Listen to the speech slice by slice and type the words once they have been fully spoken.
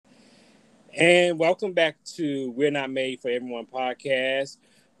And welcome back to We're Not Made for Everyone podcast.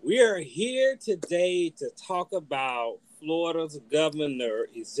 We are here today to talk about Florida's governor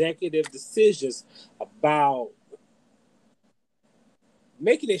executive decisions about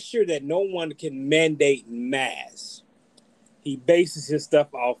making it sure that no one can mandate masks. He bases his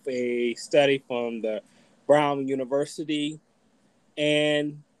stuff off a study from the Brown University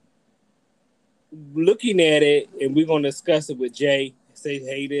and looking at it, and we're going to discuss it with Jay. Say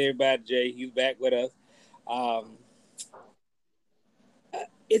hey to everybody, Jay. He's back with us. Um,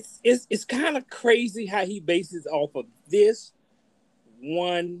 it's kind of crazy how he bases off of this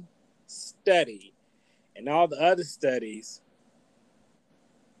one study, and all the other studies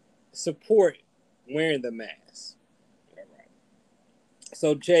support wearing the mask. All right.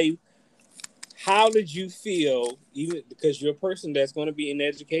 So Jay, how did you feel? Even because you're a person that's going to be in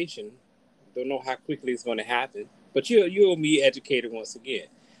education, don't know how quickly it's going to happen, but you'll be educated once again.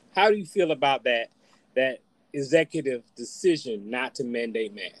 How do you feel about that executive decision not to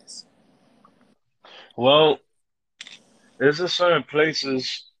mandate masks? Well, there's just certain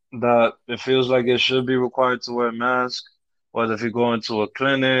places that it feels like it should be required to wear a mask, whether if you go into a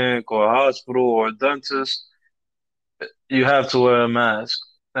clinic or a hospital or a dentist, you have to wear a mask.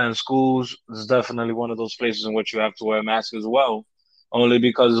 And schools is definitely one of those places in which you have to wear a mask as well, only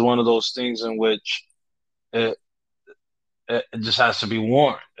because it's one of those things in which it, it just has to be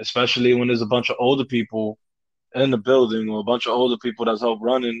worn, especially when there's a bunch of older people in the building or a bunch of older people that's help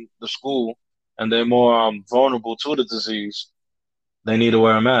running the school and they're more vulnerable to the disease. They need to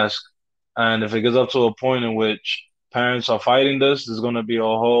wear a mask. And if it gets up to a point in which parents are fighting this, there's going to be a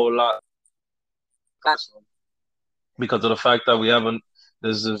whole lot because of the fact that we haven't.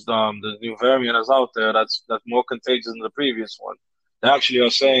 There's this the new variant that's out there that's more contagious than the previous one. They actually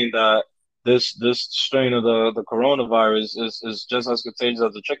are saying that this strain of the coronavirus is just as contagious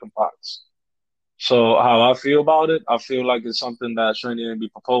as the chickenpox. So how I feel about it, I feel like it's something that shouldn't even be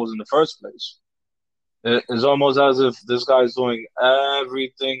proposed in the first place. It's almost as if this guy's doing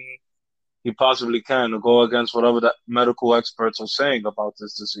everything he possibly can to go against whatever the medical experts are saying about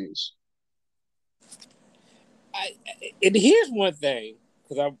this disease. And here's one thing,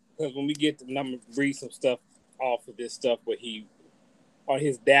 because when we get to, I'm gonna read some stuff off of this stuff where he on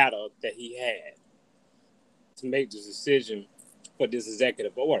his data that he had to make this decision for this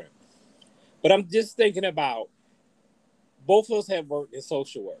executive order. But I'm just thinking about both of us have worked in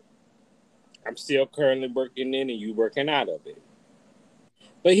social work. I'm still currently working in, and you working out of it.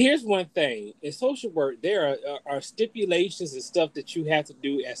 But here's one thing: in social work, there are stipulations and stuff that you have to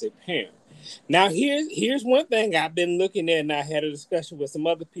do as a parent. Now, here's one thing I've been looking at, and I had a discussion with some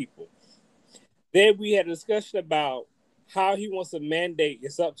other people. Then we had a discussion about how he wants to mandate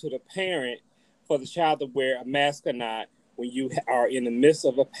it's up to the parent for the child to wear a mask or not when you are in the midst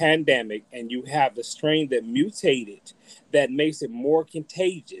of a pandemic and you have the strain that mutated that makes it more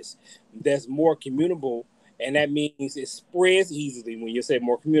contagious, that's more communicable, and that means it spreads easily when you say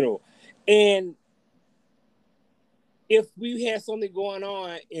more communicable. And if we had something going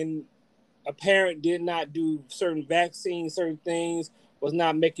on and a parent did not do certain vaccines, certain things, was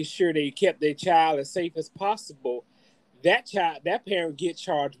not making sure they kept their child as safe as possible, that parent get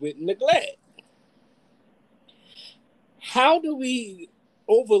charged with neglect. How do we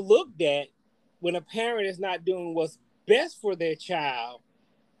overlook that when a parent is not doing what's best for their child,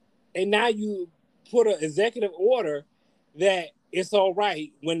 and now you put an executive order that it's all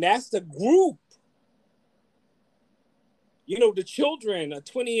right when that's the group, the children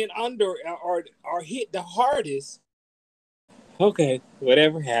 20 and under are hit the hardest. Okay,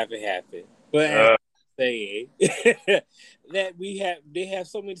 whatever happened happened. But as Uh, I say, that they have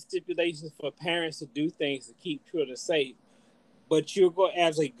so many stipulations for parents to do things to keep children safe. But you're going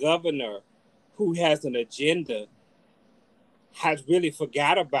as a governor who has an agenda has really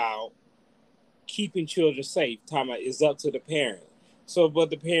forgot about keeping children safe. Talking about is up to the parent. So, but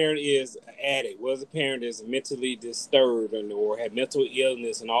the parent is an addict, was the parent is mentally disturbed or have mental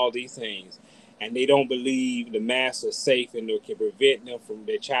illness and all these things, and they don't believe the masks are safe and they can prevent them from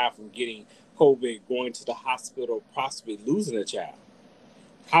their child from getting COVID, going to the hospital, possibly losing a child.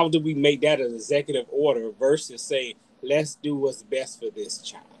 How do we make that an executive order versus say, let's do what's best for this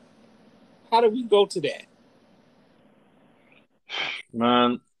child? How do we go to that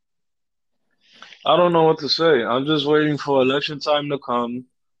man, I don't know what to say. I'm just waiting for election time to come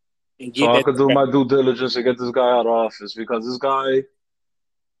and get so I that? could do my due diligence and get this guy out of office because this guy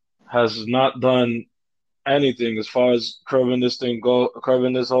has not done anything as far as curbing this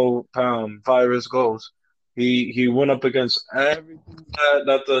whole virus goes. He went up against everything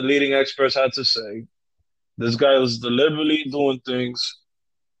that the leading experts had to say. This guy was deliberately doing things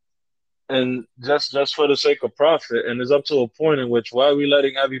and just for the sake of profit. And it's up to a point in which why are we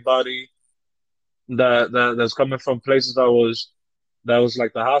letting everybody that's coming from places that was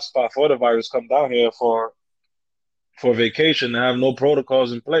like the hotspot for the virus come down here for vacation and have no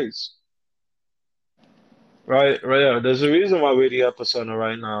protocols in place? Right, right. Yeah. There's a reason why we're the epicenter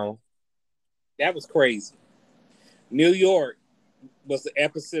right now. That was crazy. New York was the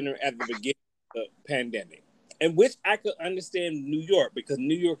epicenter at the beginning of the pandemic, and which I could understand New York because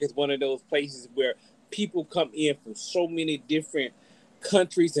New York is one of those places where people come in from so many different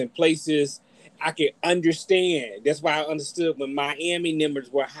countries and places. I can understand. That's why I understood when Miami numbers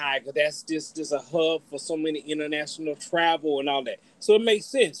were high because that's just a hub for so many international travel and all that. So it makes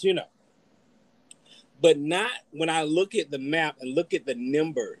sense, you know. But not when I look at the map and look at the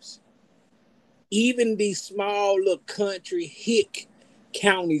numbers. Even these small little country hick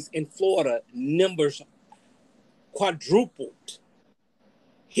counties in Florida, numbers quadrupled,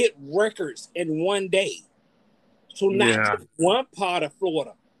 hit records in one day. So not Yeah, just one part of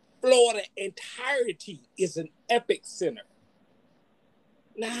Florida, Florida entirety is an epic center.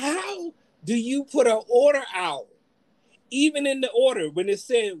 Now, how do you put an order out? Even in the order, when it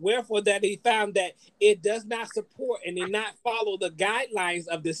said, wherefore that he found that it does not support and did not follow the guidelines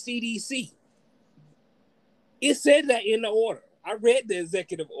of the CDC. It said that in the order. I read the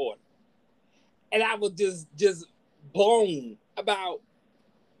executive order. And I was just blown about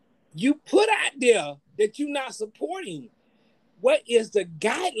you put out there that you're not supporting what is the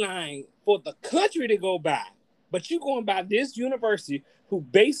guideline for the country to go by. But you're going by this university who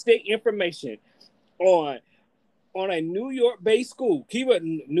based their information on a New York-based school, keyword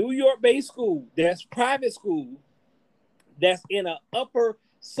New York-based school, that's private school, that's in an upper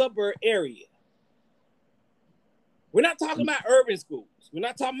suburb area. We're not talking about urban schools. We're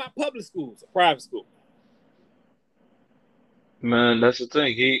not talking about public schools or private schools. man, that's the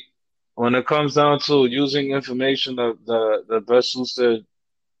thing. When it comes down to using information that best suits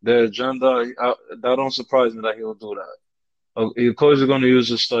their agenda, that don't surprise me that he'll do that. Of course, he's going to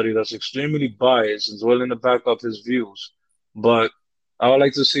use a study that's extremely biased and is willing to back up his views. But I would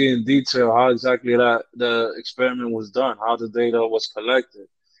like to see in detail how exactly that the experiment was done, how the data was collected.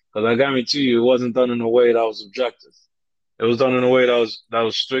 Because I guarantee you, it wasn't done in a way that was objective. It was done in a way that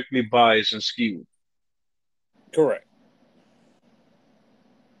was strictly biased and skewed. Correct.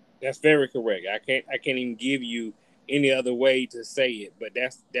 That's very correct. I can't even give you any other way to say it, but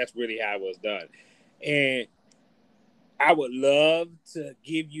that's really how it was done. And I would love to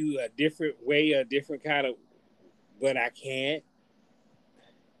give you a different way, a different kind of, but I can't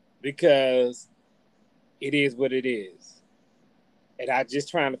because it is what it is. And I just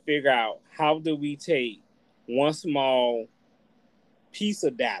trying to figure out how do we take one small piece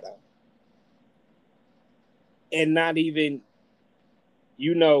of data and not even,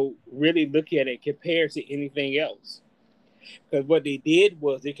 really look at it compared to anything else. Because what they did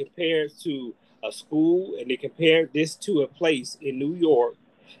was they compared to a school and they compared this to a place in New York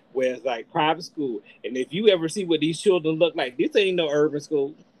where it's like private school. And if you ever see what these children look like, this ain't no urban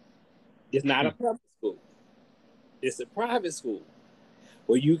school. It's not a public school. It's a private school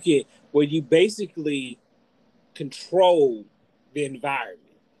where you basically control the environment.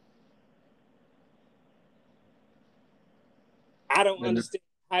 I don't And understand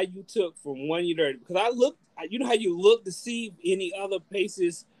how you took from one year because I looked. You know how you look to see if any other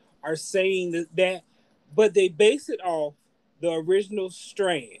places are saying that, but they base it off the original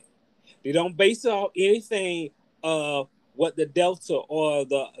strand. They don't base it off anything of what the Delta or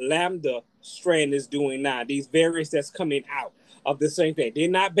the Lambda strand is doing now. These variants that's coming out of the same thing. They're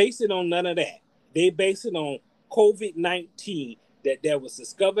not based it on none of that. They base it on COVID-19 that was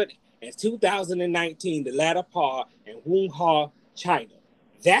discovered in 2019, the latter part in Wuhan, China.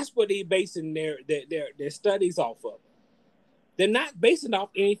 That's what they're basing their studies off of. They're not basing off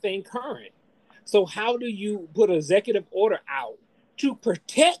anything current. So how do you put an executive order out to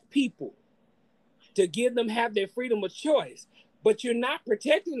protect people, to give them have their freedom of choice? But you're not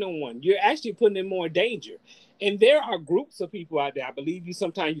protecting no one. You're actually putting them more danger. And there are groups of people out there. I believe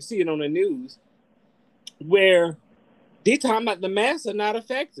sometimes you see it on the news where they're talking about the masks are not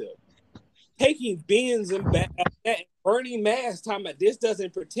effective. Taking bins and burning masks, talking about this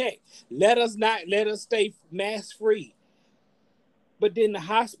doesn't protect. Let us stay mask free. But then the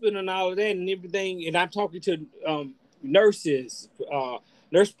hospital and all of that and everything, and I'm talking to nurses,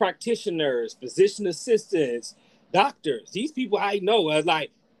 nurse practitioners, physician assistants, doctors. These people I know are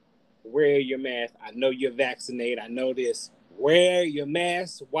like, wear your mask. I know you're vaccinated. I know this. Wear your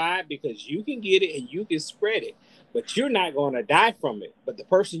mask. Why? Because you can get it and you can spread it, but you're not going to die from it. But the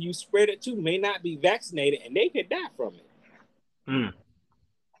person you spread it to may not be vaccinated and they could die from it. mm,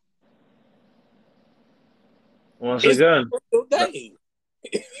 Once It's again, a real the, thing.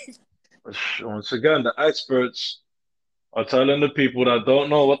 once again, the experts are telling the people that don't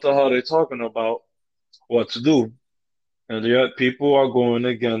know what the hell they're talking about what to do. And yet people are going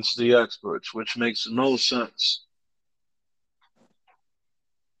against the experts, which makes no sense.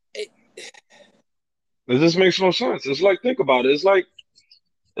 It- It just makes no sense. It's like, think about it. It's like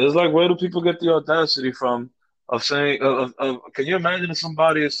where do people get the audacity from of saying can you imagine if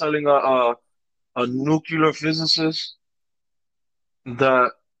somebody is telling a nuclear physicist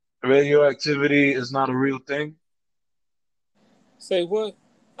that radioactivity is not a real thing? Say what?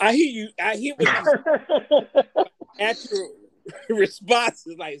 I hear you. I hear what you natural response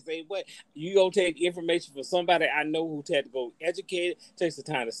is like. Say what? You gonna take information from somebody I know who had to go educate it, takes the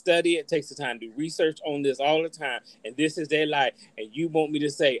time to study it, takes the time to do research on this all the time, and this is their life. And you want me to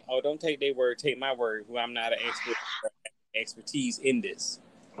say, "Oh, don't take their word, take my word," who I'm not an expert expertise in this.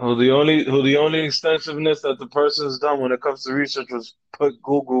 Who the only extensiveness that the person's done when it comes to research was put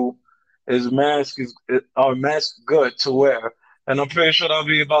Google is mask good to wear. And I'm pretty sure that'll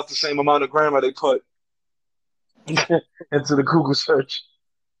be about the same amount of grammar they put into the Google search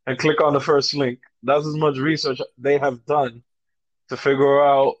and click on the first link. That's as much research they have done to figure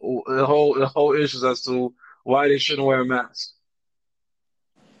out the whole issues as to why they shouldn't wear a mask.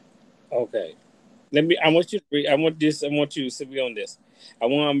 Okay. Let me. I want you to read. I want this. I want you to sit on this. I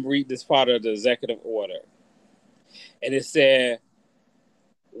want to read this part of the executive order, and it said,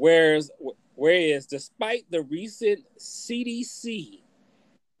 "Whereas, whereas, despite the recent CDC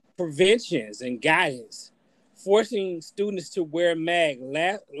preventions and guidance forcing students to wear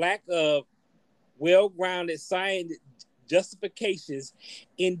lack of well-grounded science justifications.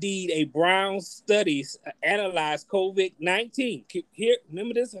 Indeed, a Brown study analyzed COVID-19. Here,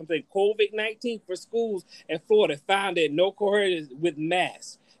 remember this? I'm saying COVID-19 for schools in Florida found that no coherence with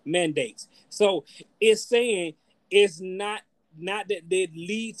mask mandates. So it's saying it's not that they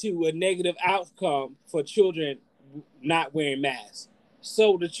lead to a negative outcome for children not wearing masks.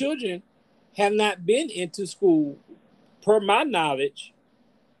 So the children have not been into school, per my knowledge,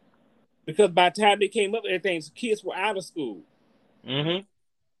 because by the time they came up, everything, kids were out of school. Hmm.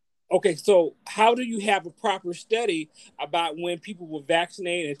 Okay, so how do you have a proper study about when people were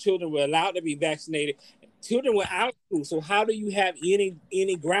vaccinated and children were allowed to be vaccinated? Children were out of school, so how do you have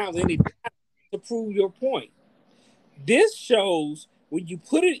any grounds, any data to prove your point? This shows when you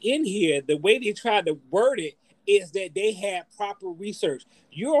put it in here, the way they tried to word it is that they had proper research.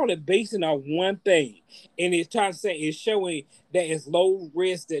 You're only basing on one thing, and it's trying to say it's showing that it's low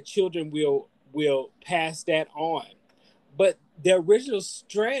risk that children will pass that on. But the original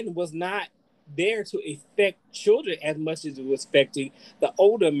strand was not there to affect children as much as it was affecting the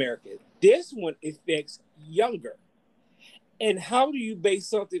older Americans. This one affects younger. And how do you base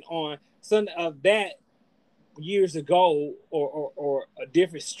something on something of that years ago or a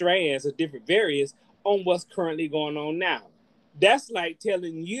different strands or different variants on what's currently going on now? That's like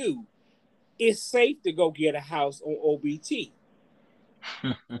telling you it's safe to go get a house on OBT.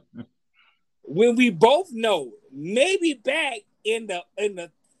 When we both know maybe back in the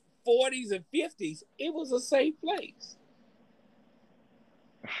 40s and 50s, it was a safe place.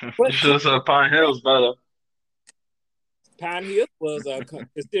 You But should have said Pine Hills better. Pine Hill was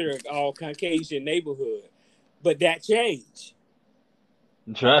considered all Caucasian neighborhood, but that changed.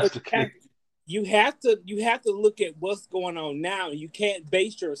 So Drastically. you have to look at what's going on now. You can't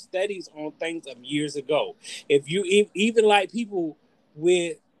base your studies on things of years ago. If you even like people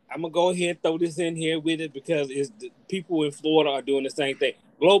with, I'm gonna go ahead and throw this in here with it because it's people in Florida are doing the same thing.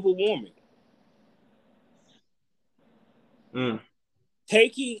 Global warming, Mm.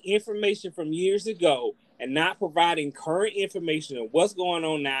 taking information from years ago and not providing current information of what's going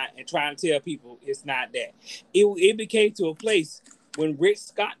on now and trying to tell people it's not that. It became to a place when Rick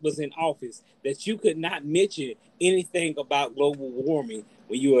Scott was in office that you could not mention anything about global warming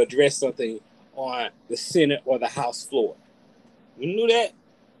when you address something on the Senate or the House floor. You knew that?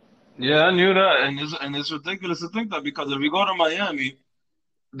 Yeah, I knew that, and it's ridiculous to think that because if you go to Miami,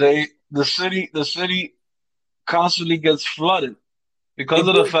 the city constantly gets flooded because It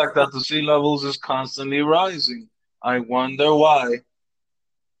of the will. fact that the sea levels is constantly rising. I wonder why.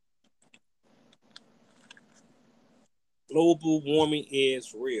 Global warming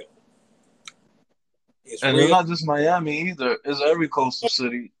is real. It's And it's real. not just Miami either. It's every coastal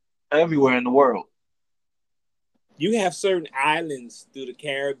city everywhere in the world. You have certain islands through the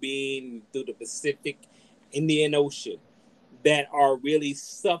Caribbean, through the Pacific, Indian Ocean that are really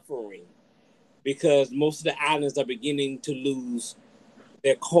suffering because most of the islands are beginning to lose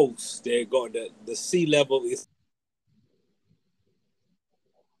their coast. They're going the sea level is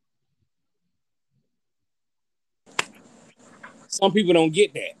Some people don't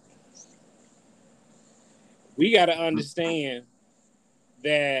get that. We got to understand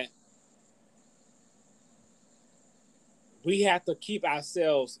that we have to keep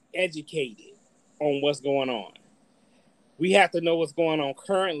ourselves educated on what's going on. We have to know what's going on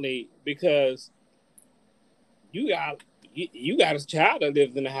currently because you got a child that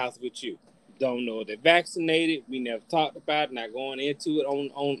lives in the house with you. Don't know they're vaccinated. We never talked about it, not going into it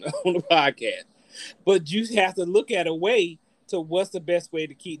on the podcast. But you have to look at a way to what's the best way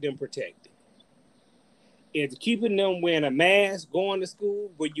to keep them protected. Is keeping them wearing a mask, going to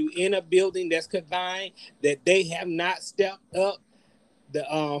school, where you in a building that's confined, that they have not stepped up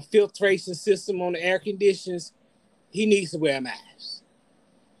the filtration system on the air conditions, he needs to wear a mask.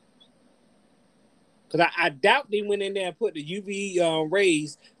 Because I doubt they went in there and put the UV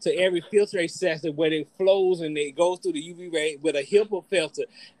rays to every filtration system where it flows and it goes through the UV ray with a HEPA filter.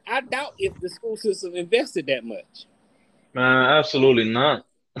 I doubt if the school system invested that much. Man, absolutely not.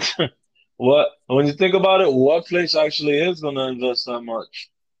 What when you think about it, what place actually is gonna invest that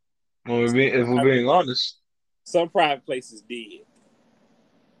much? If we're being honest. Some private places did.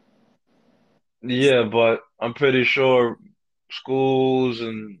 Yeah, but I'm pretty sure schools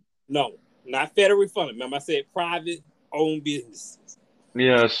and No, not federally funded. Remember, I said private owned businesses.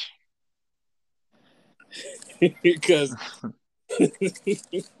 yes. Because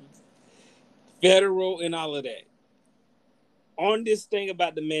federal and all of that. On this thing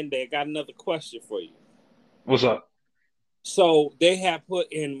about the mandate, I got another question for you. What's up? So they have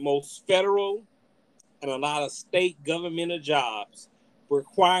put in most federal and a lot of state governmental jobs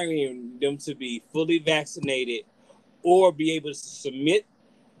requiring them to be fully vaccinated or be able to submit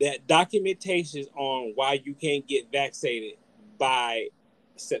that documentation on why you can't get vaccinated by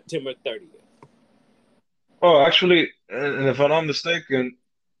September 30th. Oh, actually, and if I'm not mistaken,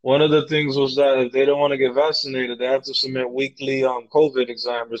 one of the things was that if they don't want to get vaccinated, they have to submit weekly COVID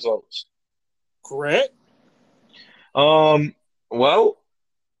exam results. Correct? Um, well,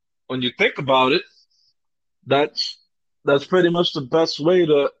 when you think about it, that's that's pretty much the best way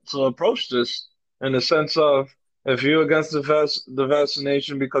to approach this in the sense of if you're against the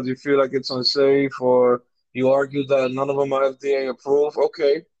vaccination because you feel like it's unsafe or you argue that none of them are FDA approved,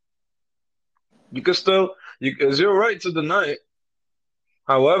 okay, you can still it's your right to deny it.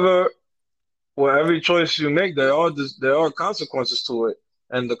 However, with every choice you make, there are consequences to it,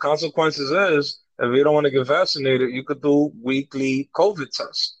 and the consequences is if you don't want to get vaccinated, you could do weekly COVID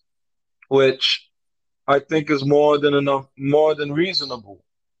tests, which I think is more than enough, more than reasonable.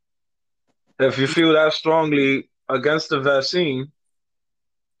 If you feel that strongly against the vaccine,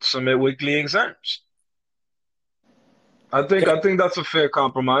 submit weekly exams. Can I think that's a fair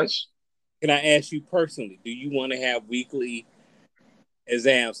compromise. can I ask you personally, do you want to have weekly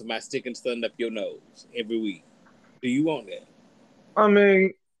exams? Somebody sticking something up your nose every week? Do you want that? I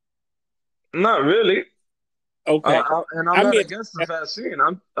mean, not really. Okay. And I'm I not mean, against the vaccine.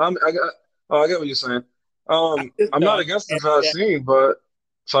 I get what you're saying. I just I'm know not I against the asked that. vaccine, but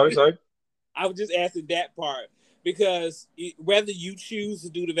sorry. I was just asking that part because whether you choose to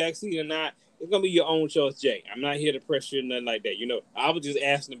do the vaccine or not, it's gonna be your own choice, Jay. I'm not here to pressure you, nothing like that. I was just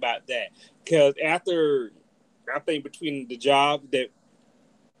asking about that because after I think between the job that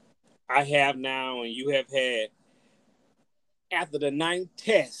I have now and you have had, after the ninth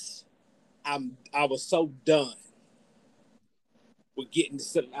test, I was so done with getting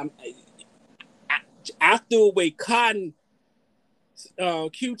I, I threw away cotton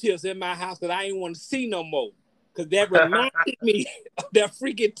Q-tips in my house because I didn't want to see no more. Because that reminded me of that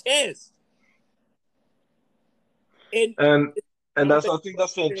freaking test. And And I don't think I think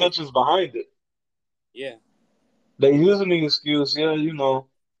that's the intentions behind it. yeah. They're using the excuse, yeah,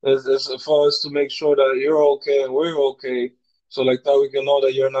 as far as to make sure that you're okay and we're okay, so like that we can know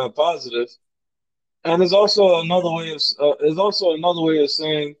that you're not positive. And there's also another way of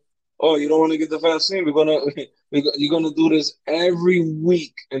saying, oh, you don't want to get the vaccine. You're gonna do this every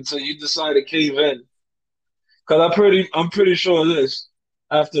week until you decide to cave in. Because I'm pretty sure this.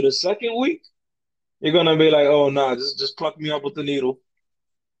 After the second week, you're gonna be like, oh nah, just pluck me up with the needle.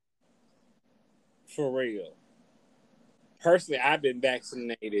 For real. Personally, I've been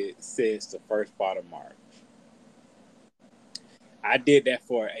vaccinated since the first part of March. I did that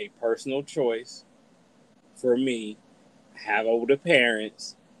for a personal choice for me. I have older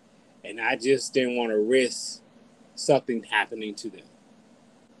parents, and I just didn't want to risk something happening to them.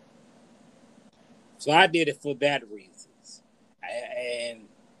 So I did it for that reasons. And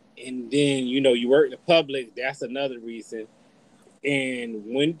then you work in the public. That's another reason. And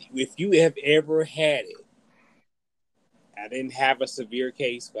if you have ever had it, I didn't have a severe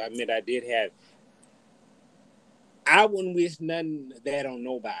case, but I did have. I wouldn't wish nothing of that on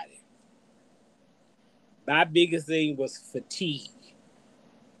nobody. My biggest thing was fatigue.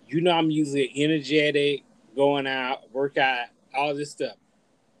 You know, I'm usually energetic, going out, work out, all this stuff.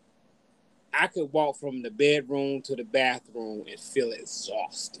 I could walk from the bedroom to the bathroom and feel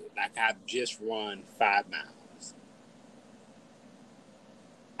exhausted, like I've just run 5 miles.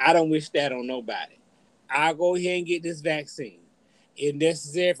 I don't wish that on nobody. I'll go ahead and get this vaccine. If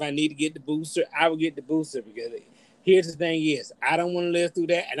necessary, if I need to get the booster, I will get the booster because here's the thing is, I don't want to live through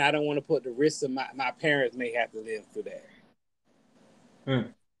that, and I don't want to put the risk of my parents may have to live through that. Hmm.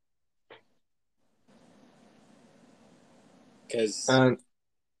 Because And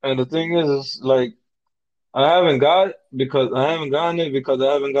and the thing is like I haven't gotten it because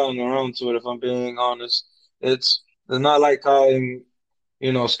I haven't gotten around to it. If I'm being honest, it's not like I'm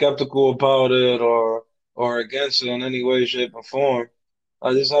skeptical about it or against it in any way, shape, or form.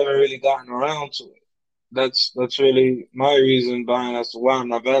 I just haven't really gotten around to it. That's really my reason behind as to why I'm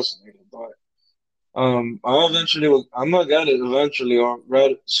not vaccinated. But I'm gonna get it eventually or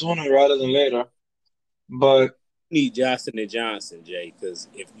sooner rather than later. But need Johnson and Johnson, Jay, because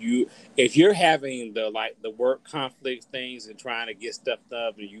if you're having the work conflict things and trying to get stuff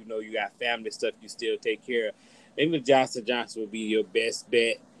done, and you know you got family stuff you still take care of, maybe Johnson would be your best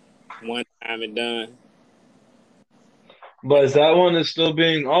bet, one time and done. but that one is still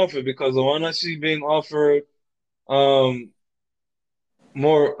being offered because the one I see being offered um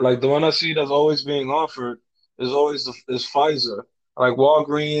more like the one I see that's always being offered is Pfizer, like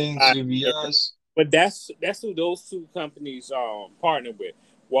Walgreens, CVS. But that's who those two companies partner with.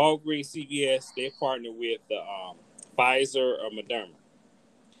 Walgreens, CVS, they partner with the Pfizer or Moderna.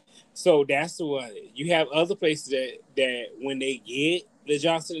 So that's the one. You have other places that when they get the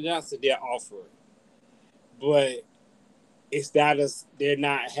Johnson and Johnson, they're offering, but it's not as they're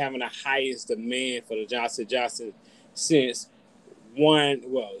not having the highest demand for the Johnson and Johnson since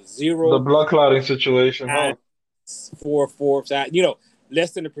The zero blood clotting situation, nine huh? 4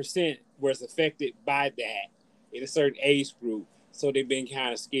 less than a percent was affected by that in a certain age group. So they've been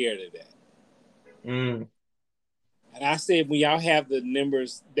kind of scared of that. Mm. And I said, when y'all have the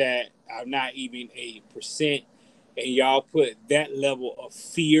numbers that are not even a percent, and y'all put that level of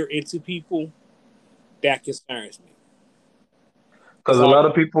fear into people, that concerns me. Because Because a all lot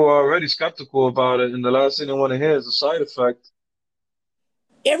of people are already skeptical about it, and the last thing they want to hear is a side effect.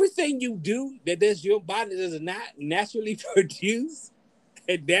 everything you do that does your body does not naturally produce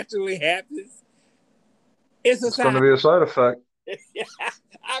and naturally happens, it's a It's going to sign. be a side effect.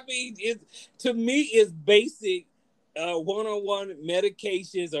 I mean, to me, it's basic one-on-one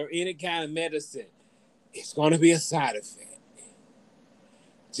medications or any kind of medicine. It's going to be a side effect.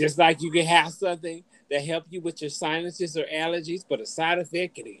 Just like you can have something that help you with your sinuses or allergies, but a side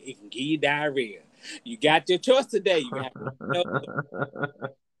effect it can give you diarrhea. You got your choice today. You got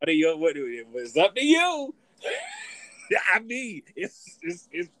it's up to you. I mean,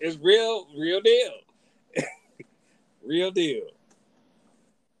 it's real deal, real deal.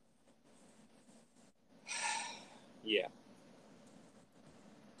 Yeah.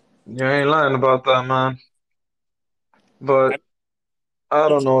 You ain't lying about that, man. But I I mean,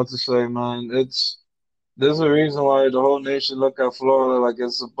 don't know what to say, man. There's a reason why the whole nation look at Florida like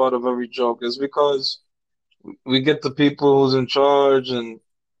it's the butt of every joke. It's because we get the people who's in charge and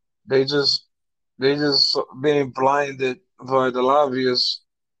they just they just being blinded by the lobbyists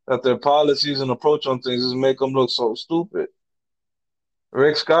that their policies and approach on things just make them look so stupid.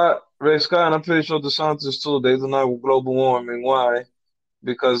 Rick Scott, and I'm pretty sure DeSantis too, they deny global warming. Why?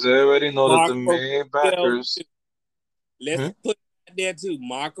 Because they already know that the Marco main Rubio, backers. let's Hmm? put it there too.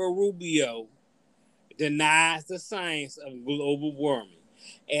 Marco Rubio denies the science of global warming.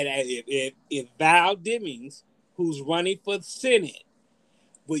 And if Val Demings, who's running for Senate,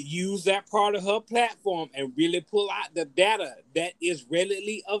 would use that part of her platform and really pull out the data that is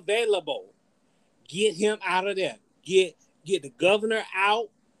readily available, get him out of there. Get the governor out,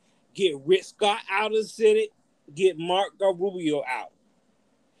 get Rick Scott out of the Senate, get Marco Rubio out.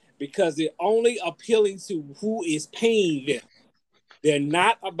 Because they're only appealing to who is paying them. They're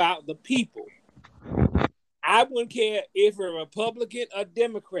not about the people. I wouldn't care if a Republican or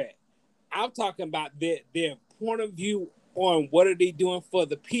Democrat. I'm talking about their point of view on what are they doing for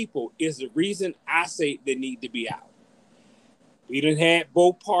the people is the reason I say they need to be out. We done had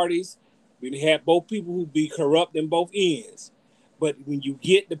both parties. We done had both people who be corrupt in both ends. But when you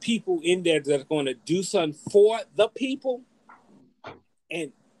get the people in there that are going to do something for the people,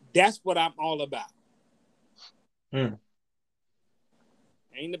 and that's what I'm all about. Hmm.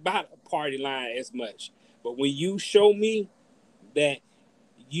 Ain't about a party line as much. But when you show me that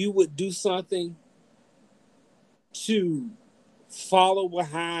you would do something to follow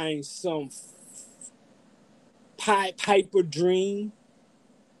behind some Pied Piper dream?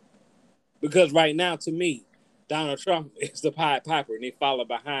 Because right now, to me, Donald Trump is the Pied Piper, and they follow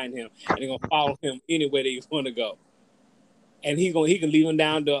behind him, and they're gonna follow him anywhere they want to go, and he can lead them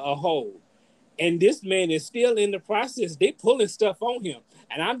down to a hole. And this man is still in the process. They pulling stuff on him,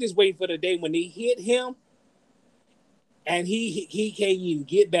 and I'm just waiting for the day when they hit him, and he can't even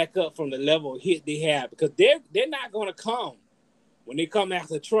get back up from the level of hit they have, because they're not gonna come when they come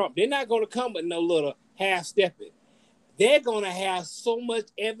after Trump. They're not gonna come with no little half stepping. They're gonna have so much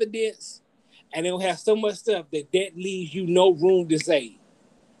evidence, and they'll have so much stuff that leaves you no room to say,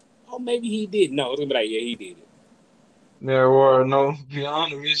 "Oh, maybe he did." No, it's gonna be like, "Yeah, he did it." There were no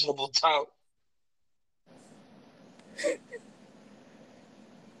beyond a reasonable doubt.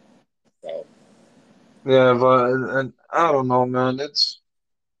 So, Yeah, but and I don't know, man. It's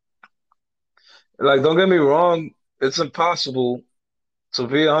like, don't get me wrong, it's impossible to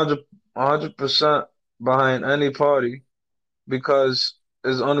be 100% behind any party because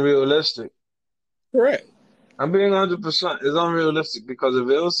it's unrealistic. correct. I'm being 100%. It's unrealistic because if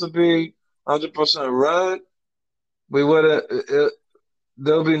it was to be 100% red, we would have.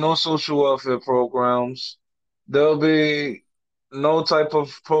 There'll be no social welfare programs. There'll be no type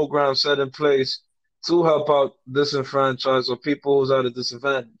of program set in place to help out disenfranchised or people who's at a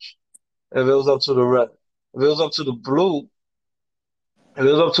disadvantage. If it was up to the red, if it was up to the blue, if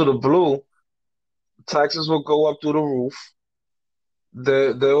it was up to the blue, taxes will go up through the roof.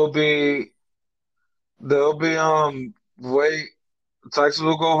 There will be way taxes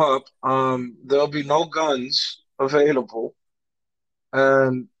will go up. There'll be no guns available,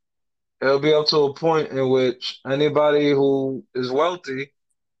 and it'll be up to a point in which anybody who is wealthy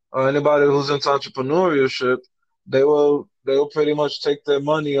or anybody who's into entrepreneurship, they will pretty much take their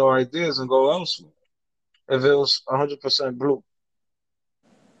money or ideas and go elsewhere. If it was 100% blue,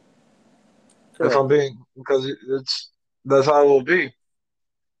 if Correct. I'm being because it's that's how it will be.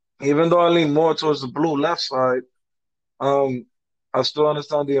 Even though I lean more towards the blue left side, um, I still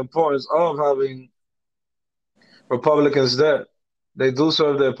understand the importance of having Republicans there. They do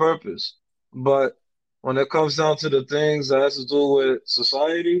serve their purpose. But when it comes down to the things that has to do with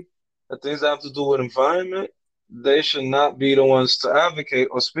society, the things that have to do with environment, they should not be the ones to advocate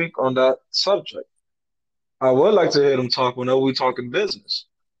or speak on that subject. I would like to hear them talk whenever we talking business.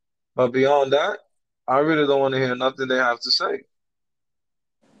 But beyond that, I really don't want to hear nothing they have to say.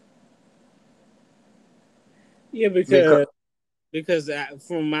 Yeah, Because because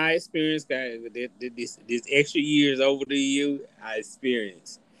from my experience, guys, this extra years over to you, I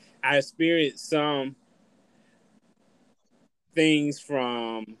experienced some things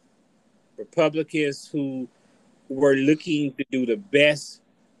from Republicans who were looking to do the best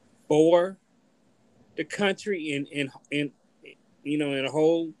for the country in in a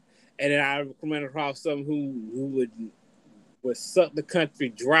whole, and then I come across some who would suck the country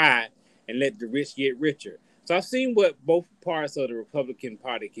dry and let the rich get richer. So I've seen what both parts of the Republican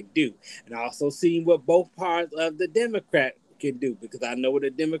Party can do, and I also seen what both parts of the Democrat can do, because I know what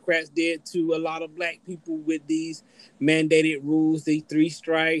the Democrats did to a lot of black people with these mandated rules, these three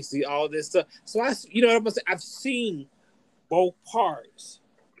strikes, all this stuff. So I've seen both parts,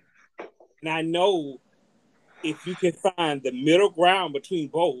 and I know if you can find the middle ground between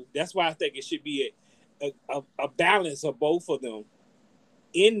both. That's why I think it should be a balance of both of them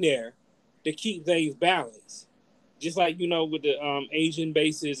in there to keep things balanced. Just like with the Asian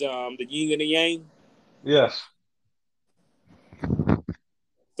bases, the yin and the yang. yes,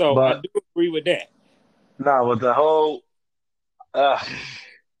 So I but do agree with that. nah, uh,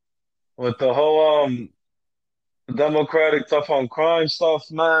 with the whole Democratic tough on crime stuff,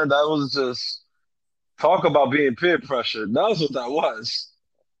 man, that was just talk about being peer pressured. That's what that was.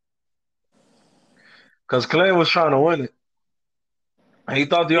 Because Clinton was trying to win it. He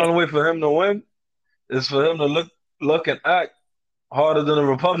thought the Yeah. only way for him to win is for him to look and act harder than the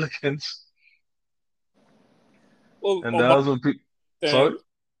Republicans. Well, And that Obama was what people. thing. Sorry?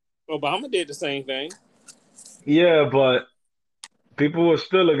 Obama did the same thing. Yeah, but people were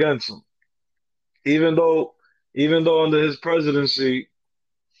still against him. Even though, even though under his presidency,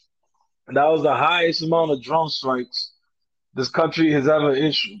 that was the highest amount of drone strikes this country has ever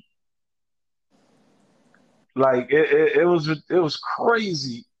issued. Like it was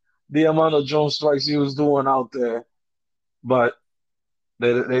crazy the amount of drone strikes he was doing out there, but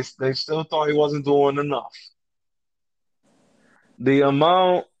they still thought he wasn't doing enough. The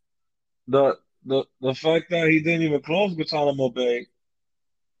amount the fact that he didn't even close Guantanamo Bay,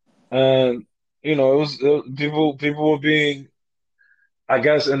 and people were being, I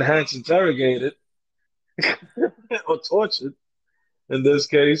guess, enhanced interrogated. or tortured. In this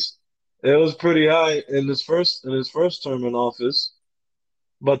case, it was pretty high in his first term in office.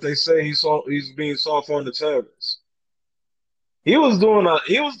 But they say he's being soft on the terrorists. He was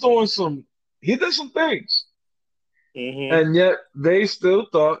doing some he did some things, Mm-hmm. and yet they still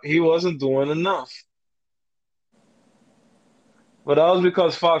thought he wasn't doing enough. But that was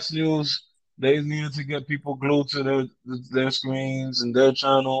because Fox News, they needed to get people glued to their screens and their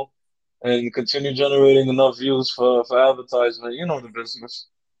channel and continue generating enough views for advertisement. You know the business.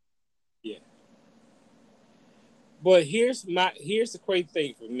 Yeah. But here's the crazy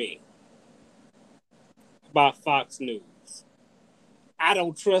thing for me about Fox News. I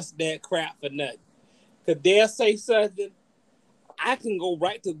don't trust that crap for nothing. Cause they'll say something, I can go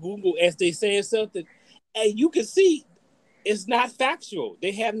right to Google as they saying something, and you can see it's not factual.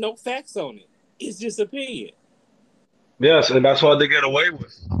 They have no facts on it. It's just opinion. Yes, and that's what they get away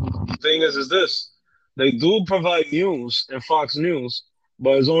with. The thing is this. They do provide news in Fox News,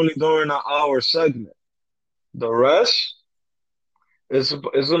 but it's only during an hour segment. The rest is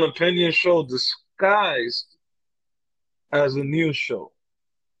an opinion show disguised as a news show,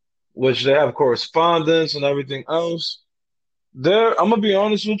 which they have correspondence and everything else. I'm gonna be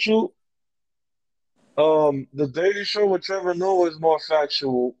honest with you. The Daily Show with Trevor Noah is more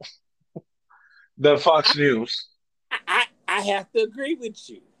factual than I, Fox News. I have to agree with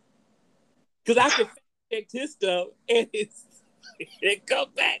you because I can fact check his stuff and it come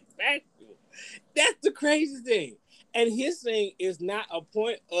back factual. That's the crazy thing. And his thing is not a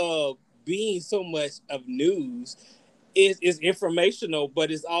point of being so much of news. Is informational,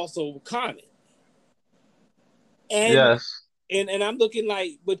 but it's also common. And Yes. and I'm looking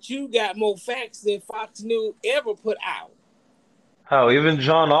like, but you got more facts than Fox News ever put out. How even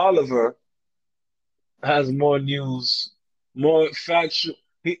John Oliver has more news, more factual.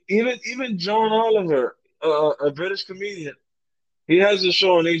 Even John Oliver, a British comedian, he has a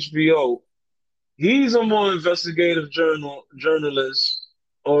show on HBO. He's a more investigative journalist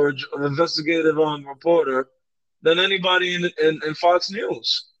or investigative reporter than anybody in Fox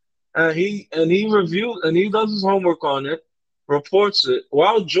News. And he does his homework on it, reports it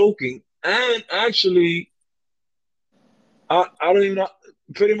while joking, and actually I don't even know,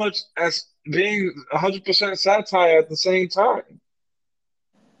 pretty much as being 100% satire at the same time.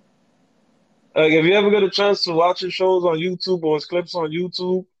 Like if you ever get a chance to watch his shows on YouTube or his clips on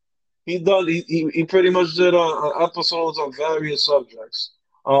YouTube, he pretty much did episodes on various subjects.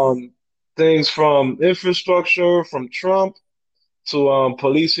 Um, things from infrastructure, from Trump to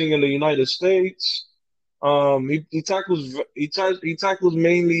policing in the United States. He tackles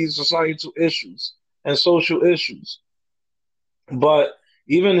mainly societal issues and social issues. But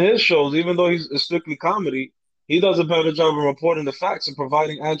even his shows, even though he's strictly comedy, he does a better job of reporting the facts and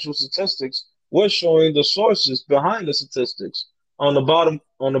providing actual statistics. We're showing the sources behind the statistics on the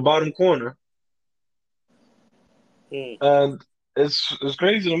bottom corner. Hmm. And it's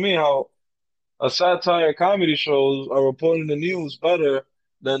crazy to me how a satire comedy shows are reporting the news better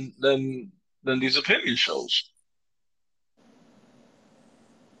than than than these opinion shows.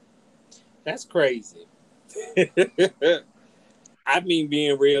 That's crazy. I mean,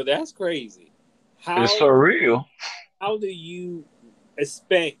 being real, that's crazy. It's How surreal. how do you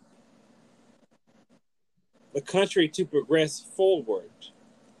expect the country to progress forward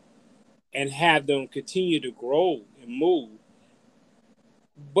and have them continue to grow and move,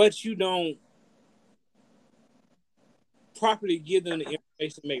 but you don't properly give them the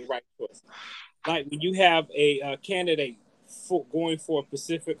information to make right choices? Like when you have a candidate for going for a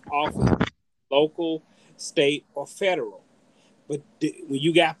specific office, local, state, or federal. But when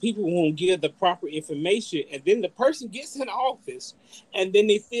you got people who don't give the proper information, and then the person gets in office, and then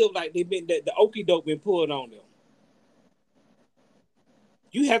they feel like they've been the okey doke been pulled on them.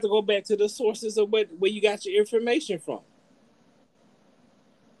 You have to go back to the sources of where you got your information from.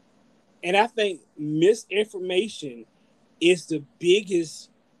 And I think misinformation is the biggest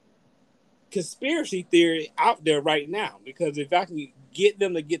conspiracy theory out there right now. Because if I can get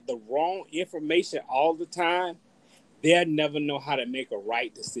them to get the wrong information all the time, they'll never know how to make a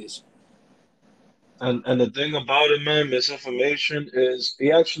right decision. And the thing about it, man, misinformation is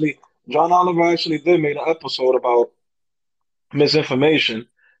John Oliver actually did make an episode about misinformation,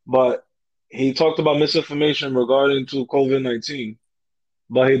 but he talked about misinformation regarding to COVID-19.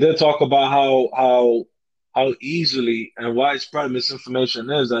 But he did talk about how easily and widespread misinformation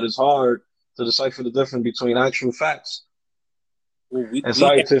is, that it's hard to decipher the difference between actual facts Well, and we have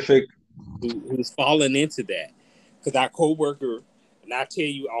scientific. who's fallen into that. Because our coworker, and I'll tell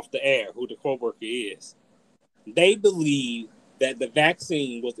you off the air who the coworker is, they believe that the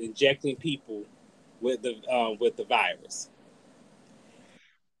vaccine was injecting people with the virus.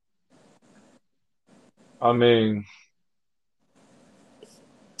 I mean,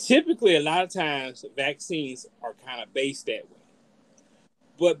 Typically, a lot of times vaccines are kind of based that way,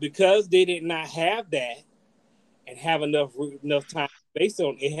 but because they did not have that and have enough time based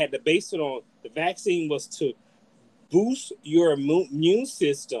on it, had to base it on the vaccine was to boost your immune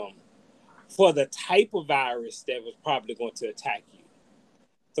system for the type of virus that was probably going to attack you.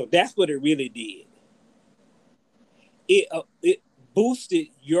 So that's what it really did. It boosted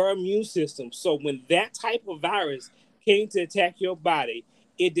your immune system. So when that type of virus came to attack your body,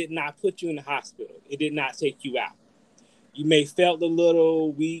 it did not put you in the hospital. It did not take you out. You may felt a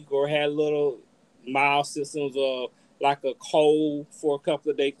little weak or had a little mild symptoms of like a cold for a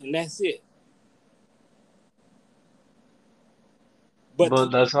couple of days, and that's it. But but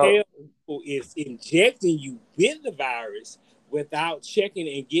to that's how. tell people is injecting you with the virus without checking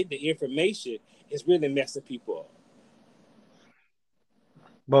and getting the information is really messing people up.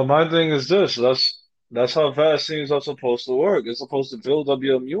 But my thing is this. That's how vaccines are supposed to work. It's supposed to build up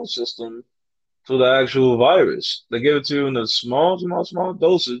your immune system to the actual virus. They give it to you in a small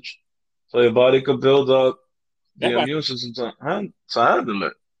dosage, so your body could build up the That's why, immune system to handle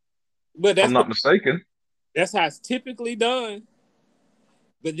it. but If I'm not mistaken. that's how it's typically done.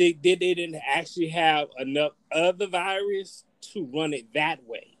 But they didn't actually have enough of the virus to run it that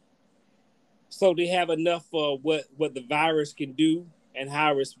way. So they have enough for what the virus can do and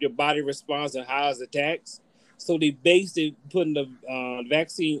how your body responds and how it attacks. So they based it putting the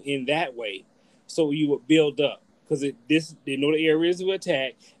vaccine in that way, so you would build up because this they know the areas of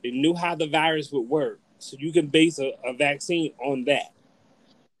attack. They knew how the virus would work, so you can base a vaccine on that.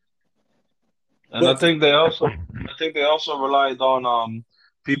 And But I think they also relied on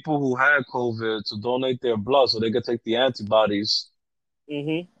people who had COVID to donate their blood so they could take the antibodies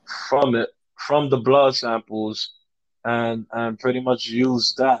mm-hmm, from it, from the blood samples, and pretty much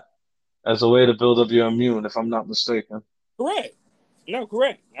use that as a way to build up your immune, if I'm not mistaken. correct. No,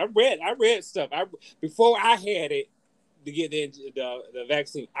 correct. I read stuff. I before I had it to get the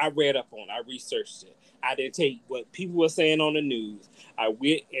vaccine. I read up on. I researched it. I didn't take what people were saying on the news. I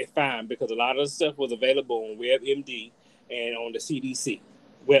went and found because a lot of the stuff was available on WebMD and on the CDC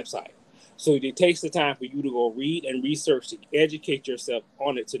website. So it takes the time for you to go read and research to educate yourself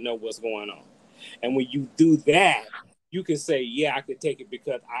on it to know what's going on. And when you do that, you can say, "Yeah, I could take it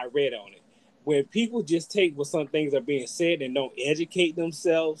because I read on it." When people just take what some things are being said and don't educate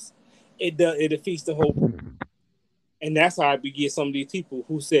themselves, it defeats the whole. And that's how we get some of these people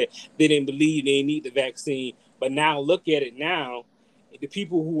who said they didn't believe they need the vaccine, but now look at it now. The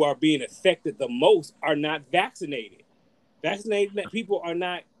people who are being affected the most are not vaccinated. Vaccinated people are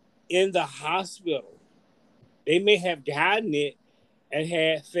not in the hospital. They may have gotten it and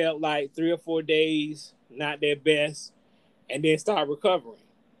had felt like 3 or 4 days not their best, and then start recovering.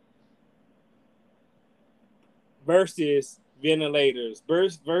 Versus ventilators,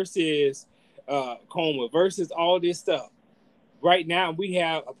 versus coma, versus all this stuff. Right now, we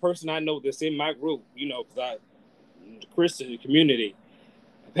have a person I know that's in my group, because the Christian community,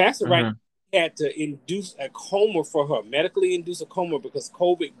 a pastor right Hmm. now had to induce a coma for her, medically induce a coma because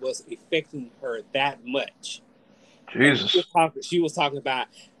COVID was affecting her that much. And Jesus. she was talking about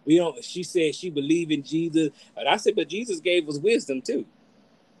we don't. She said she believed in Jesus, and I said, but Jesus gave us wisdom too.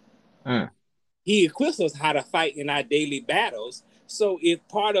 Mm. He equips us how to fight in our daily battles. So if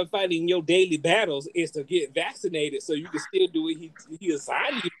part of fighting your daily battles is to get vaccinated so you can still do what he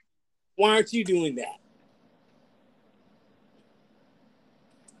assigned you, why aren't you doing that?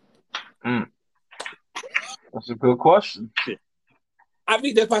 Mm. That's a good question. I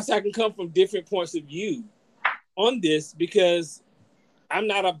think that's why I can come from different points of view on this because I'm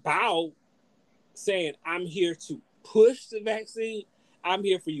not about saying I'm here to push the vaccine. I'm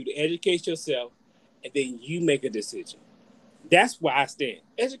here for you to educate yourself and then you make a decision. That's where I stand.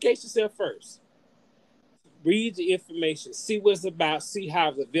 Educate yourself first. Read the information, see what it's about, see how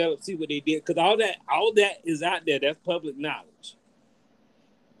it's developed, see what they did. Because all that is out there. That's public knowledge.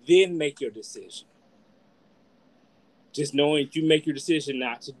 Then make your decision. Just knowing if you make your decision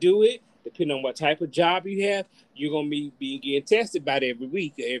not to do it, depending on what type of job you have, you're gonna be getting tested about every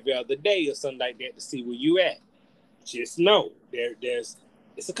week or every other day or something like that to see where you at. Just know there's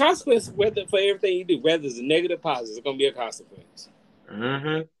it's a consequence whether for everything you do, whether it's a negative or positive, it's gonna be a consequence.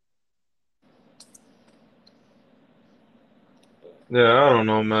 Hmm. Yeah, I don't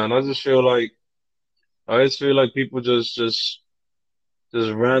know, man. I just feel like people just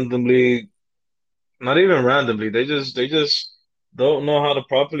randomly, not even randomly, they just don't know how to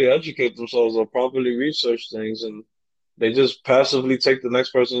properly educate themselves or properly research things, They just passively take the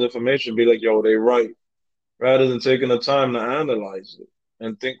next person's information, be like, yo, they right, rather than taking the time to analyze it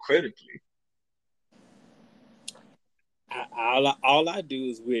and think critically. All I do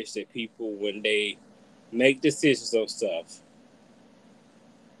is wish that people, when they make decisions on stuff,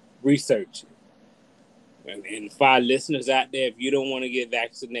 research it. And for our listeners out there, if you don't want to get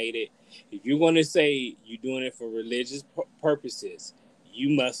vaccinated, if you're going to say you're doing it for religious purposes, you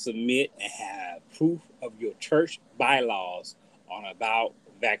must submit and have proof of your church bylaws on about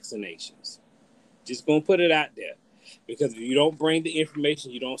vaccinations. Just going to put it out there. Because if you don't bring the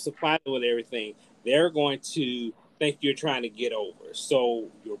information, you don't supply it with everything, they're going to think you're trying to get over.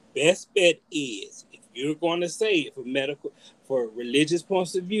 So your best bet is, if you're going to say it for religious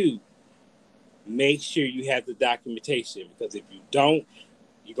points of view, make sure you have the documentation. Because if you don't,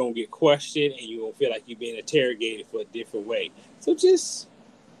 you're going to get questioned and you're going to feel like you're being interrogated for a different way. So just,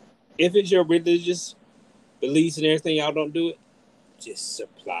 if it's your religious beliefs and everything, y'all don't do it, just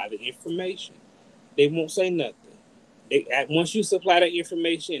supply the information. They won't say nothing. Once you supply that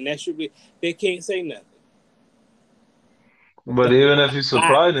information, and that should be, they can't say nothing. But even if you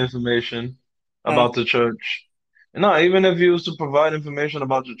supplied information about the church, no, even if you used to provide information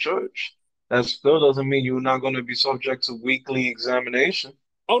about the church, that still doesn't mean you're not going to be subject to weekly examination.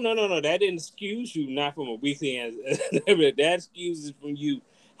 Oh, no. That didn't excuse you, not from a weekly that excuses from you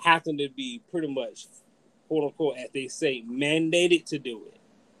having to be pretty much, quote unquote, as they say, mandated to do it.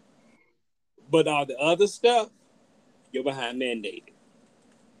 But all the other stuff, you're behind mandated.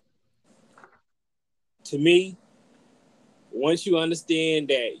 To me, once you understand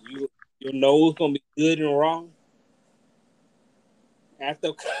that your nose gonna be good and wrong, after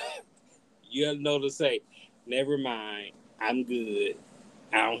you'll know to say, never mind, I'm good.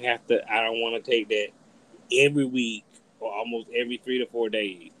 I don't want to take that every week or almost every 3 to 4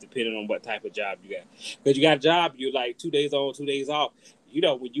 days, depending on what type of job you got. Because you got a job, you're like 2 days on, 2 days off. You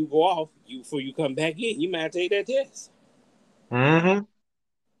know, when you go off, before you come back in, you might take that test. Mm-hmm.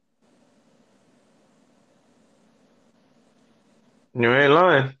 You ain't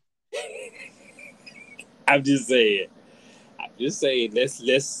lying. I'm just saying.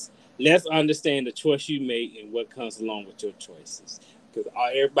 Let's understand the choice you make and what comes along with your choices. Because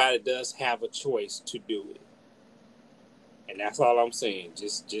everybody does have a choice to do it, and that's all I'm saying.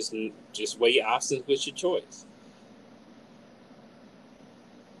 Just weigh your options with your choice.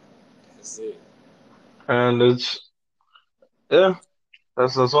 That's it. And yeah,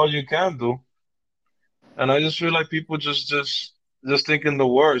 that's all you can do. And I just feel like people just thinking the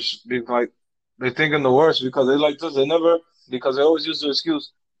worst, like they thinking the worst because they like this. Because they always use the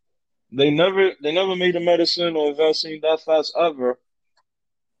excuse. They never made a medicine or a vaccine that fast ever.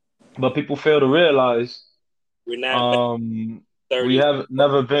 But people fail to realize We're not back we 30s, have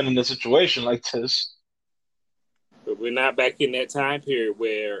never been in a situation like this. but we're not back in that time period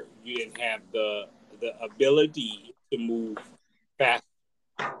where you didn't have the ability to move fast.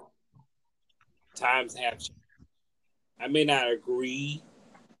 Times have changed. I may not agree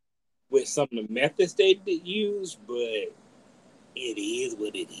with some of the methods they did use, but it is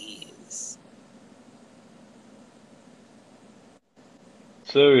what it is.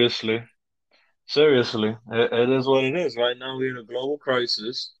 Seriously, seriously, it is what it is. Right now, we're in a global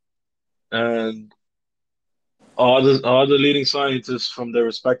crisis, and all the leading scientists from their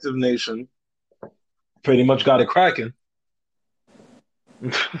respective nation pretty much got it cracking.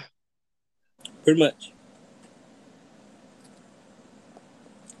 Pretty much.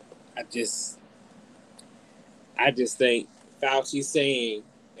 I just I just think Fauci saying,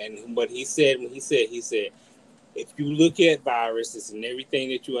 and what he said when he said, if you look at viruses and everything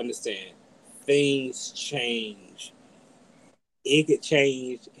that you understand, things change. It could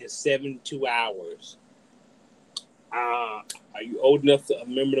change in 72 hours. Are you old enough to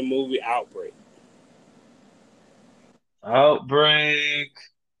remember the movie Outbreak? Outbreak?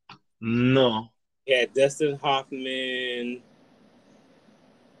 No. Yeah, Dustin Hoffman,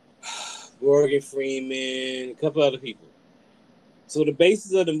 Morgan Freeman, a couple other people. So the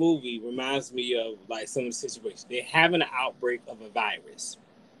basis of the movie reminds me of like some of the situations. They're having an outbreak of a virus.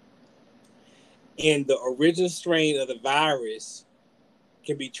 And the original strain of the virus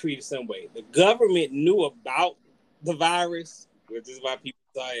can be treated some way. The government knew about the virus, which is why people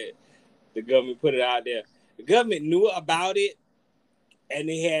saw it. The government put it out there. The government knew about it, and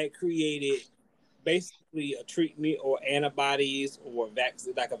they had created basically a treatment or antibodies or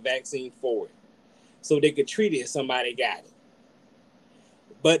vaccine, like a vaccine for it, so they could treat it if somebody got it.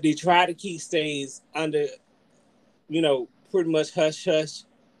 But they try to keep things under, pretty much hush hush.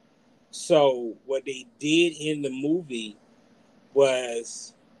 So what they did in the movie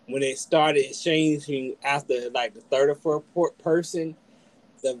was when it started changing after like the third or fourth person,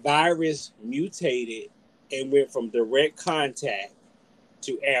 the virus mutated and went from direct contact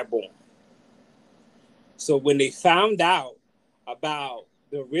to airborne. So when they found out about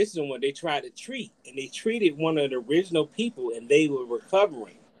the original one, they tried to treat, and they treated one of the original people, and they were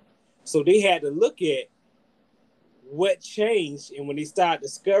recovering. So they had to look at what changed, and when they started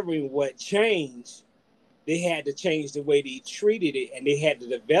discovering what changed, they had to change the way they treated it, and they had to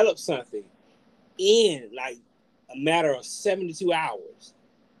develop something in like a matter of 72 hours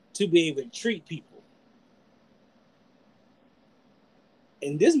to be able to treat people.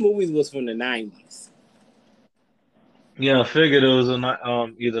 And this movie was from the 90s. Yeah, I figured it was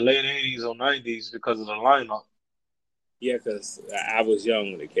either late 80s or 90s because of the lineup. Yeah, because I was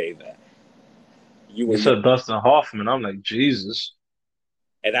young when it came out. You were You young. said Dustin Hoffman. I'm like, Jesus.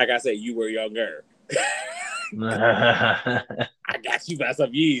 And like I said, you were younger. Yeah, I got you by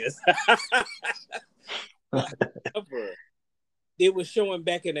some years. However, they were showing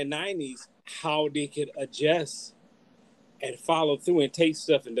back in the 90s how they could adjust and follow through and take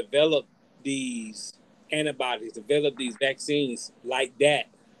stuff and develop these antibodies, develop these vaccines like that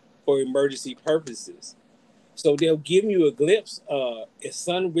for emergency purposes. So they'll give you a glimpse of if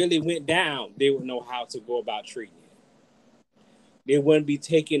sun really went down, they would know how to go about treating it. They wouldn't be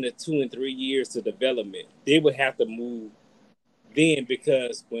taking the 2 and 3 years to development. They would have to move then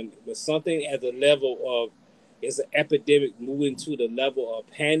because when something at the level of is an epidemic moving to the level of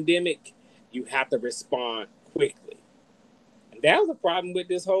pandemic, you have to respond quickly. And that was the problem with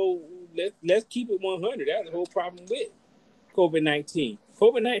this whole let's keep it 100. That was the whole problem with COVID-19.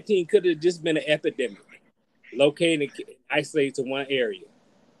 COVID-19 could have just been an epidemic located and isolated to one area.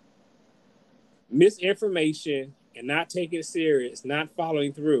 Misinformation and not taking it serious, not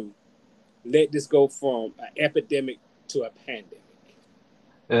following through, let this go from an epidemic to a pandemic.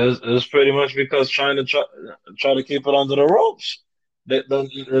 it's pretty much because try to keep it under the ropes. The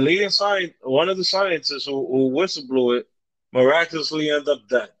leading science, one of the scientists who whistleblew it, miraculously ended up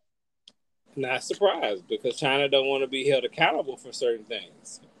dead. Not surprised because China don't want to be held accountable for certain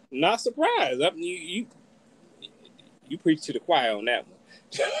things. Not surprised. I mean, you preach to the choir on that one.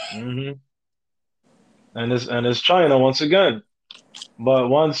 Hmm. And it's China once again. But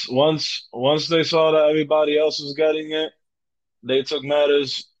once they saw that everybody else was getting it, they took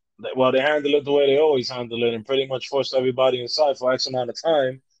matters. Well, they handled it the way they always handle it, and pretty much forced everybody inside for X amount of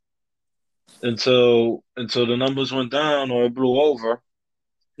time until the numbers went down or it blew over.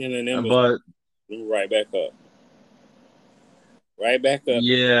 And then it was But right back up. Right back up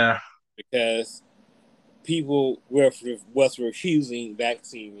yeah, because people were was refusing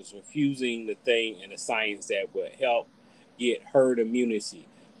vaccine, was refusing the thing and the science that would help get herd immunity.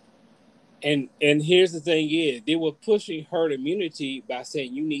 And here's the thing is they were pushing herd immunity by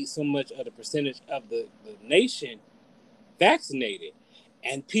saying you need so much of the percentage of the nation vaccinated.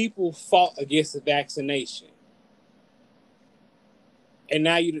 And people fought against the vaccination. And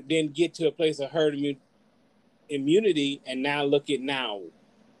now you then get to a place of herd immunity, and now look at now.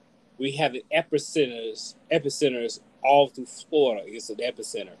 We have epicenters all through Florida. It's an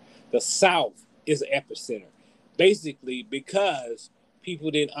epicenter. The South is an epicenter. Basically, because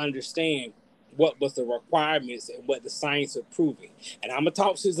people didn't understand what was the requirements and what the science was proving. And I'm gonna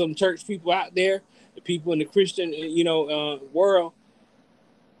talk to some church people out there, the people in the Christian, world.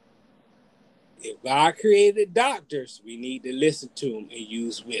 If God created doctors, we need to listen to them and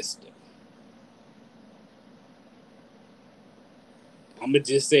use wisdom. I'm gonna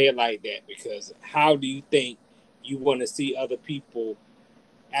just say it like that because how do you think you want to see other people,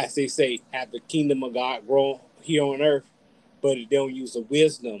 as they say, have the kingdom of God grow here on earth, but they don't use the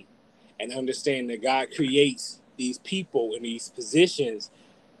wisdom and understand that God creates these people in these positions?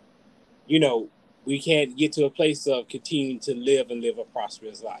 We can't get to a place of continuing to live a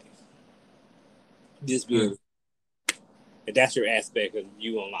prosperous life. This being, and that's your aspect of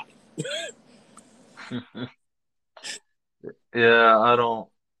view on life. yeah. I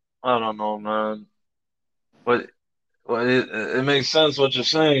don't know, man. But it makes sense what you're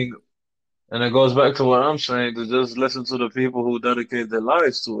saying, and it goes back to what I'm saying to just listen to the people who dedicate their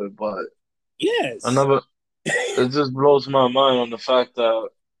lives to it. But Yes. another, it just blows my mind on the fact that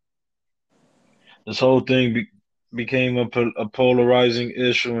this whole thing became a polarizing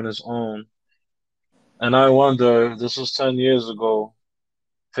issue in its own. And I wonder if this was 10 years ago,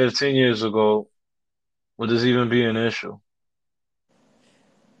 15 years ago, would this even be an issue?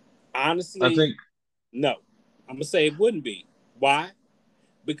 I Honestly, think, no. I'm gonna say it wouldn't be. Why?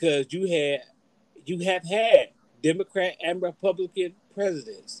 Because you have had Democrat and Republican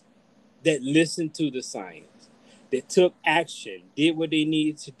presidents that listen to the science. that took action, did what they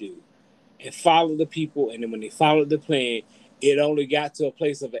needed to do, and followed the people. And then when they followed the plan, it only got to a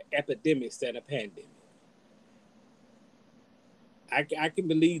place of an epidemic instead of a pandemic. I can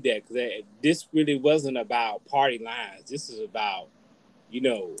believe that because this really wasn't about party lines. This is about,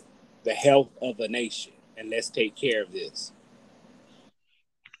 the health of a nation, and let's take care of this.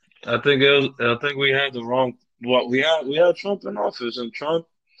 I think we had the wrong. What we had Trump in office, and Trump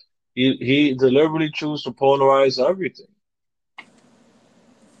he deliberately chose to polarize everything,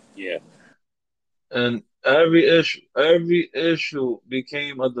 Yeah. and every issue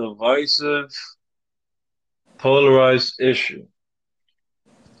became a divisive, polarized issue.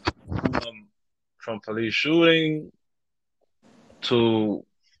 From police shooting to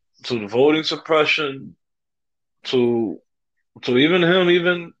the voting suppression to to even him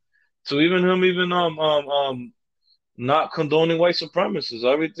even not condoning white supremacists.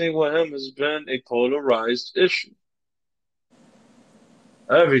 Everything with him has been a polarized issue.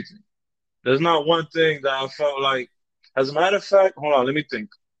 Everything. There's not one thing that I felt like. As a matter of fact, hold on, let me think.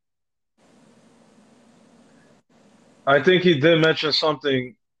 I think he did mention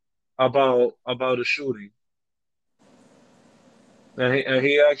something about a shooting, and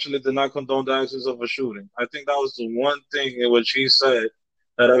he actually did not condone the actions of a shooting. I think that was the one thing in which he said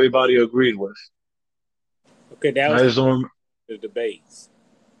that everybody agreed with. Okay, that I was just don't. the debates.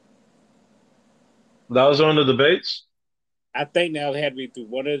 That was on the debates. I think that had to be through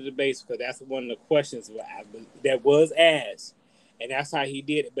one of the debates because that's one of the questions that was asked, and that's how he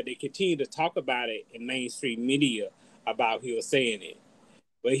did it. But they continue to talk about it in mainstream media about he was saying it.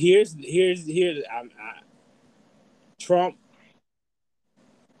 But here's Trump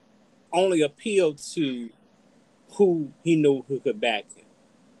only appealed to who he knew who could back him.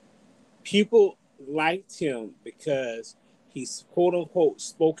 People liked him because he quote unquote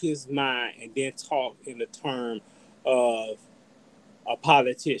spoke his mind and then talked in the term of a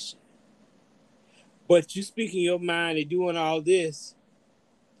politician. But you speaking your mind and doing all this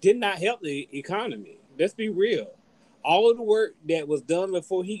did not help the economy. Let's be real. All of the work that was done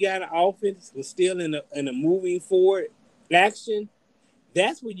before he got in office was still in a moving forward action.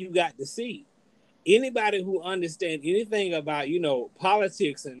 That's what you got to see. Anybody who understands anything about,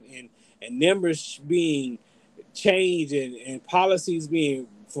 politics and numbers being changed and policies being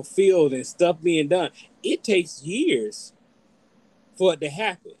fulfilled and stuff being done, it takes years for it to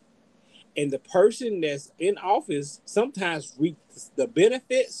happen. And the person that's in office sometimes reaps the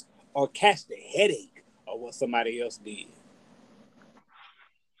benefits or catch the headache of what somebody else did.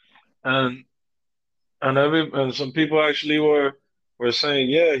 And and some people actually were saying,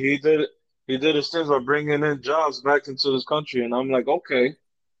 yeah, he did his things by bringing in jobs back into this country, and I'm like, okay,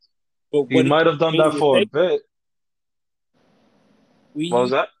 But he what might have done that you for a say bit. when What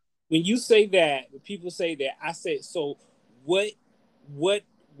was you that? when you say that, when people say that, I say so. What what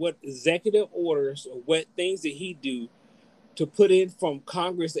what executive orders or what things did he do to put in from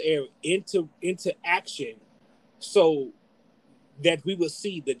Congress area into action so that we would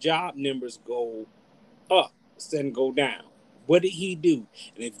see the job numbers go up instead of go down? What did he do?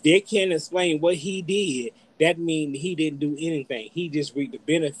 And if they can't explain what he did, that means he didn't do anything. He just reaped the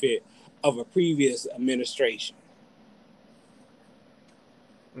benefit of a previous administration.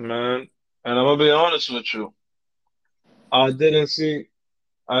 Man, and I'm gonna be honest with you. I didn't see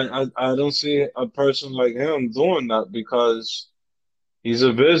I don't see a person like him doing that because he's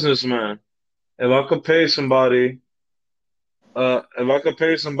a businessman. If I could pay somebody if I could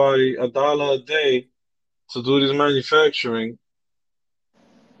pay somebody $1 a day to do this manufacturing,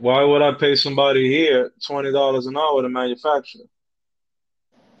 why would I pay somebody here $20 an hour to manufacture?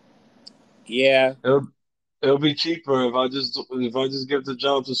 Yeah, It'll it'll be cheaper if I just give the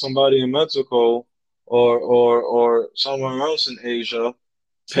job to somebody in Mexico or somewhere else in Asia,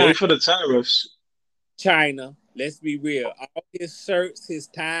 pay China. for the tariffs. China. Let's be real. All his shirts, his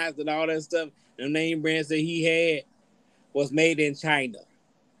ties, and all that stuff, the name brands that he had was made in China.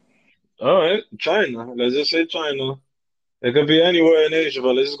 All right, China. Let's just say China. It could be anywhere in Asia,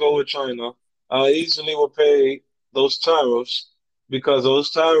 but let's just go with China. I easily will pay those tariffs because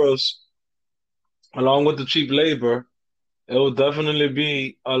those tariffs, along with the cheap labor, it will definitely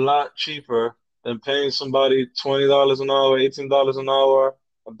be a lot cheaper than paying somebody $20 an hour, $18 an hour,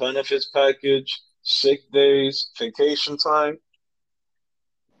 a benefits package, sick days, vacation time.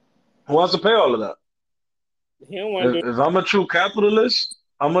 Who wants to pay all of that? He don't want to do If I'm a true capitalist,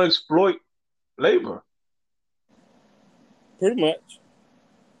 I'm gonna exploit labor. pretty much.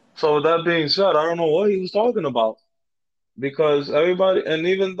 So with that being said, I don't know what he was talking about because everybody, and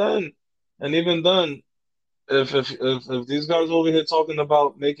even then, if these guys over here talking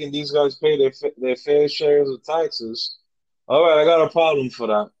about making these guys pay their fair shares of taxes, all right, I got a problem for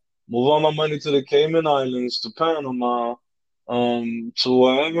that. Move all my money to the Cayman Islands, to Panama, to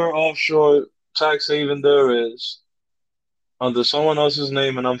wherever offshore tax haven there is under someone else's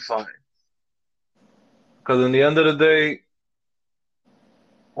name, and I'm fine. Because in the end of the day,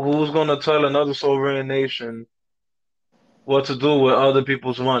 who's gonna tell another sovereign nation what to do with other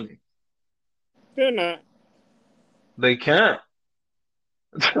people's money? They're not. They can't.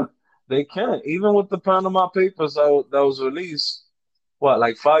 They can't. Even with the Panama Papers that was released, what,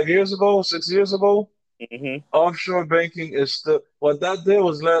 like 5 years ago, 6 years ago? Hmm. Offshore banking is still, what that did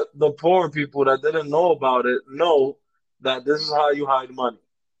was let the poor people that didn't know about it know that this is how you hide money.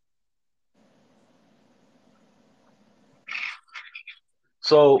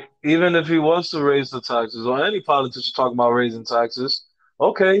 So even if he was to raise the taxes, or any politician talking about raising taxes,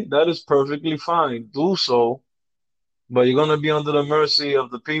 okay, that is perfectly fine. Do so, but you're gonna be under the mercy of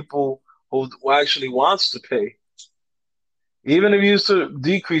the people who actually wants to pay. Even if you used to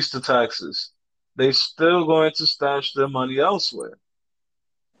decrease the taxes, they still going to stash their money elsewhere.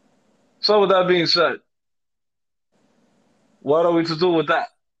 So with that being said, what are we to do with that?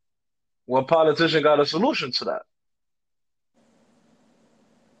 What politician got a solution to that?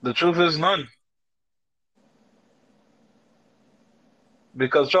 The truth is none.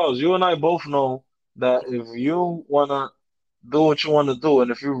 Because Charles, you and I both know that if you wanna do what you wanna do, and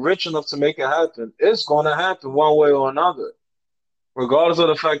if you're rich enough to make it happen, it's gonna happen one way or another, regardless of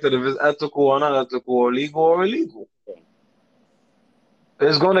the fact that if it's ethical or not ethical, or legal or illegal.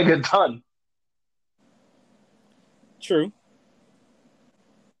 It's gonna get done. True.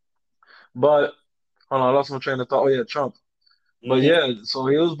 But hold on, I lost my train of thought. Oh yeah, Trump. But Hmm. yeah, so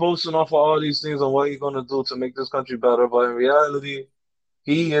he was boasting off of all these things on what he's gonna do to make this country better. But in reality,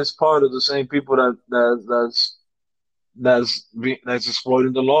 he is part of the same people that's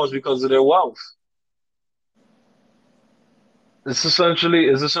exploiting the laws because of their wealth. It's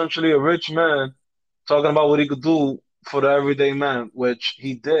essentially a rich man talking about what he could do for the everyday man, which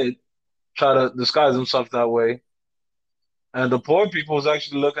he did try to disguise himself that way. And the poor people is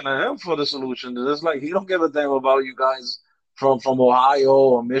actually looking at him for the solution. It's like he don't give a damn about you guys from Ohio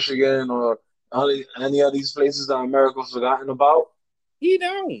or Michigan or any of these places that America's forgotten about. He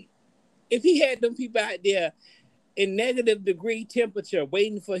don't. If he had them people out there in negative degree temperature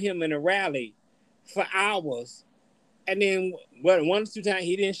waiting for him in a rally for hours, and then what, one or two times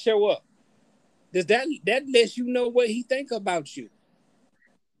he didn't show up, does that lets you know what he think about you?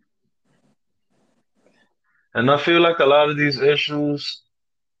 And I feel like a lot of these issues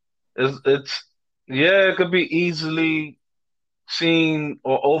it's yeah, it could be easily seen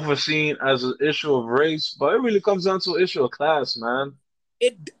or overseen as an issue of race, but it really comes down to an issue of class, man.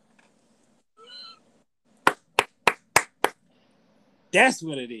 It That's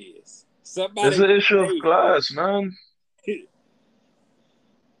what it is. It's Somebody an issue of say class, man.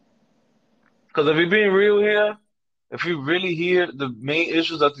 Because if you're being real here, if you really hear the main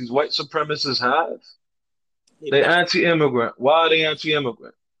issues that these white supremacists have, they they black. anti-immigrant. Why are they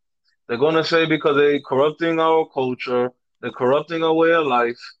anti-immigrant? They're gonna say because they're corrupting our culture, they're corrupting our way of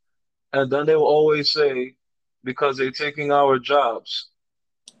life, and then they will always say because they're taking our jobs.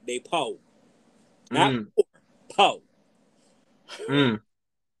 They po, not Mm, po. mm.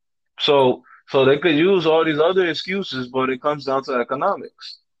 So they could use all these other excuses, but it comes down to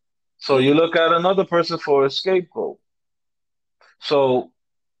economics. So Mm. you look at another person for a scapegoat. So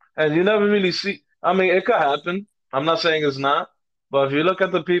and you never really see. I mean, it could happen. I'm not saying it's not, but if you look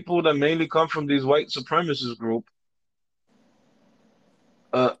at the people that mainly come from these white supremacist group,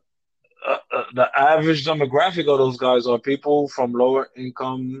 uh, the average demographic of those guys are people from lower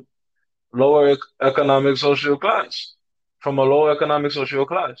income, economic social class, from a lower economic social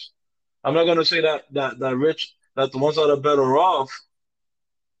class. I'm not gonna say that rich, that the ones that are better off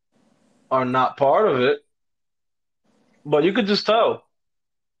are not part of it, but you could just tell.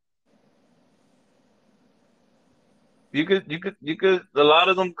 You could. A lot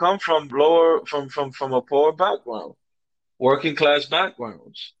of them come from lower, from a poor background, working class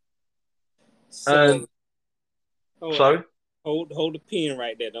backgrounds. So And hold sorry, hold the pen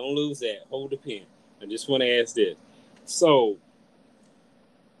right there. Don't lose that. Hold the pen. I just want to ask this. So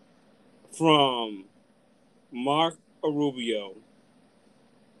from Mark Rubio,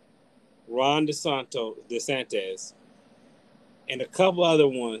 Ron DeSantis, and a couple other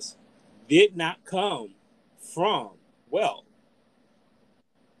ones did not come from wealth,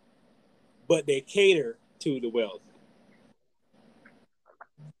 but they cater to the wealth.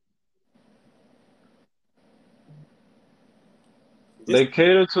 Just they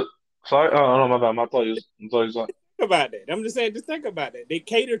cater to. Sorry, oh no, my bad. I thought you said. Think about that. I'm just saying, just think about that. They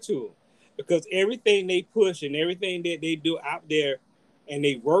cater to them because everything they push and everything that they do out there and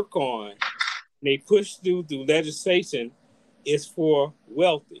they work on, they push through legislation is for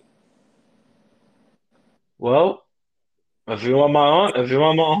wealthy. Well, if you want my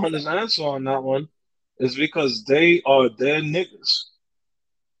honest answer on that one, it's because they are their niggas.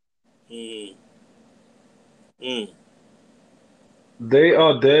 Mm, mm. They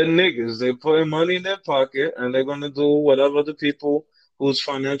are their niggas. They putting money in their pocket, and they're gonna do whatever the people who's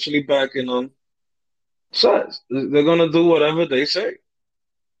financially backing them says. They're gonna do whatever they say.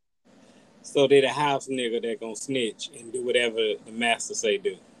 So they the house nigga that gonna snitch and do whatever the master say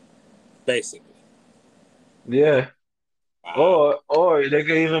do, basically. Yeah. Wow. Or they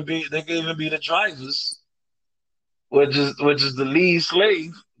can even be the drivers, which is the lead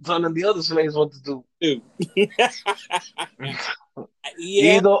slave telling the other slaves what to do. Dude.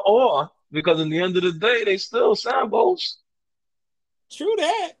 Yeah, Either or, because in the end of the day, they still sambos. true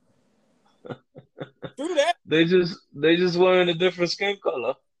that. True that. They just wearing a different skin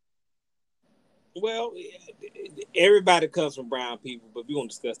color. Well, everybody comes from brown people, but we won't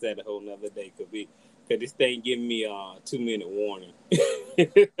discuss that a whole nother day because this thing giving me a 2 minute warning.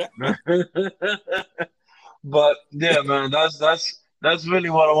 But yeah, man, that's really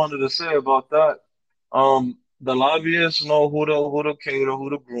what I wanted to say about that. The lobbyists know who to cater,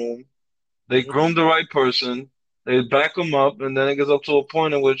 who to groom. They Mhm. groom the right person. They back them up, and then it gets up to a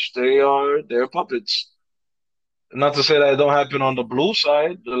point in which they're puppets. Not to say that it don't happen on the blue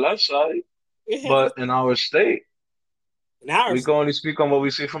side, the left side, It happens but in our state, in our we can only speak on what we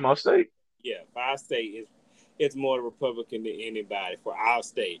see from our state. yeah, for our state is it's more Republican than anybody for our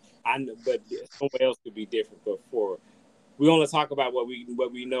state. I know, but somewhere else could be different. But for we only talk about what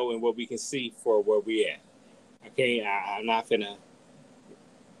we know and what we can see for where we at. Okay, I'm not finna.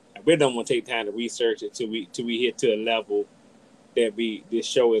 I really don't want to take time to research it till we hit to a level that we this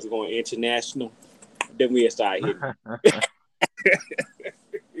show is going international. Then we'll start hitting.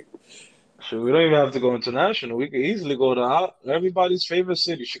 So we don't even have to go international. We could easily go to everybody's favorite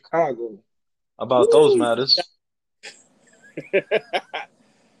city, Chicago, about those Woo! matters.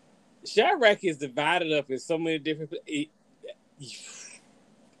 Chirac is divided up in so many different.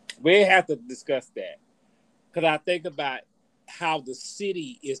 We have to discuss that because I think about how the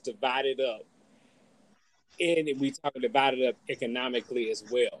city is divided up, and we talk divided up economically as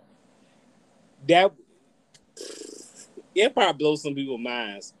well. That it probably blows some people's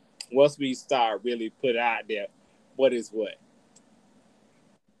minds once we start really put out there what is what.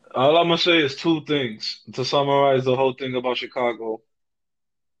 All I'm gonna say is two things to summarize the whole thing about Chicago.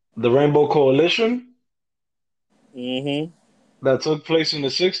 The Rainbow Coalition Mm-hmm. that took place in the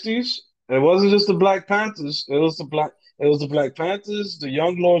 60s. It wasn't just the Black Panthers. It was the Black Panthers, the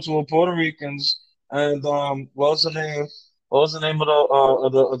Young Lords who were Puerto Ricans, and what was the name? What was the name of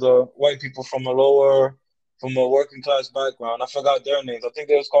of the white people from a working class background? I forgot their names. I think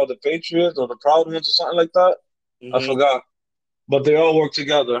they was called the Patriots or the Proud Ones or something like that. I Mm-hmm. forgot. But they all work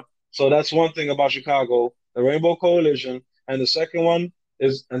together. So that's one thing about Chicago, the Rainbow Coalition. And the second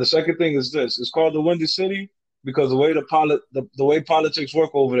thing is this. It's called the Windy City because the way politics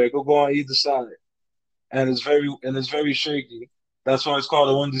work over there could go on either side. And it's very shaky. That's why it's called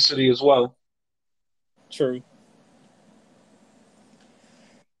the Windy City as well. True.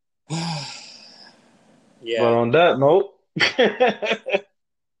 But Yeah. on that note,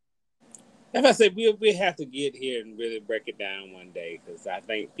 As I said, we have to get here and really break it down one day because I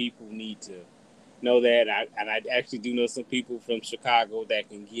think people need to know that. And I actually do know some people from Chicago that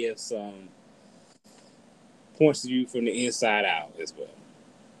can give some points of view from the inside out as well.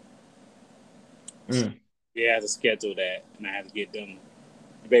 So mm, we have to schedule that, and I have to get them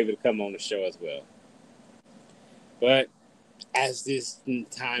to be able to come on the show as well. But as this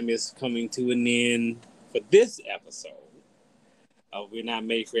time is coming to an end for this episode of We're Not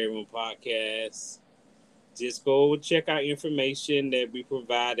Made for Everyone podcast, just go check out information that we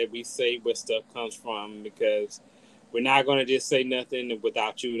provide, that we say where stuff comes from, because we're not going to just say nothing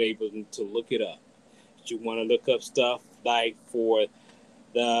without you able to look it up. If you want to look up stuff like for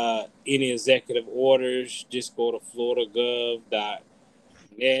any executive orders, just go to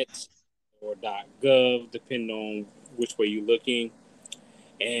floridagov.net or .gov, depending on which way you're looking,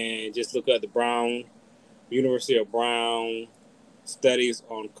 and just look up the University of Brown studies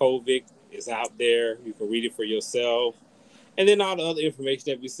on COVID is out there. You can read it for yourself. And then all the other information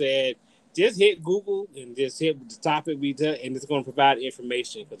that we said, just hit Google and just hit the topic we done, and it's going to provide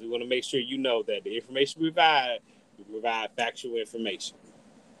information because we want to make sure you know that the information we provide factual information.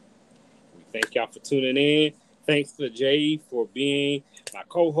 We thank y'all for tuning in. Thanks to Jay for being my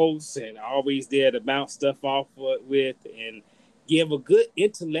co-host and always there to bounce stuff off with and give a good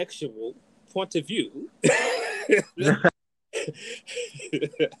intellectual point of view.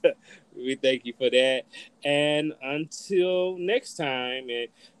 We thank you for that. And until next time, and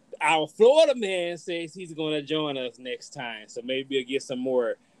our Florida man says he's going to join us next time. So maybe we'll get some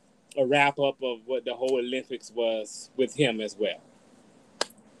more, a wrap up of what the whole Olympics was with him as well.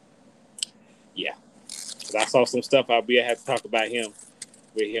 Yeah. I saw some stuff I'll be have to talk about him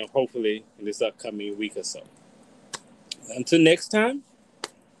with him hopefully in this upcoming week or so. Until next time,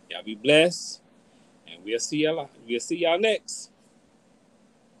 y'all be blessed, and we'll see y'all next.